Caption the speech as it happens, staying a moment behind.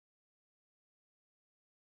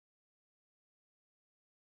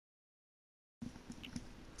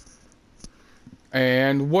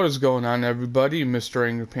And what is going on, everybody?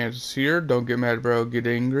 MrAngreyPants is here. Don't get mad, bro. Get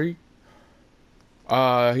angry.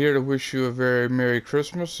 Here to wish you a very Merry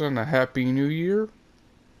Christmas and a Happy New Year.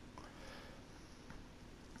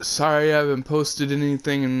 Sorry I haven't posted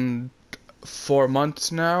anything in 4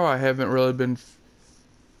 months now. I haven't really been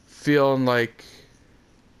feeling like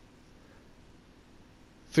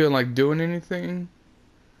doing anything.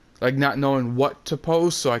 Like not knowing what to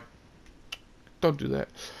post, so I don't do that.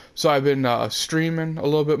 So I've been streaming a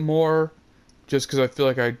little bit more. Just because I feel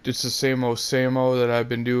like it's the same old that I've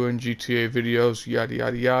been doing, GTA videos, yada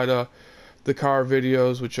yada yada, the car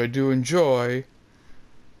videos, which I do enjoy,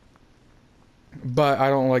 but I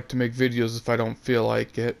don't like to make videos if I don't feel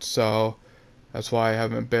like it, so that's why I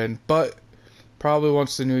haven't been. But probably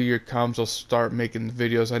once the new year comes, I'll start making the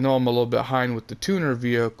videos. I know I'm a little bit behind with the tuner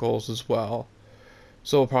vehicles as well,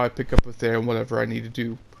 so I'll probably pick up with there and whatever I need to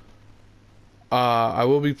do. I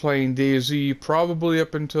will be playing DayZ probably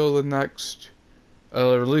up until the next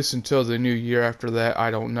or at least until the new year. After that,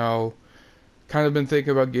 I don't know. Kind of been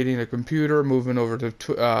thinking about getting a computer, moving over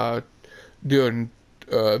to doing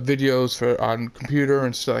videos on computer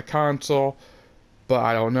instead of console, but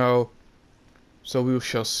I don't know. So we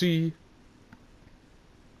shall see.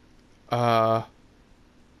 But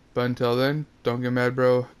until then, don't get mad,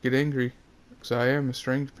 bro. Get angry, because I am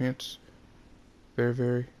MrAngreyPants. Very,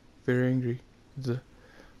 very, very angry. The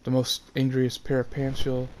most angriest pair of pants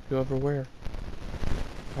you'll ever wear.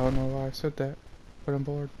 I don't know why I said that, but I'm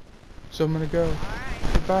bored. So I'm gonna go.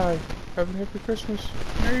 Goodbye. Have a happy Christmas.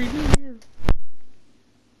 Merry New Year.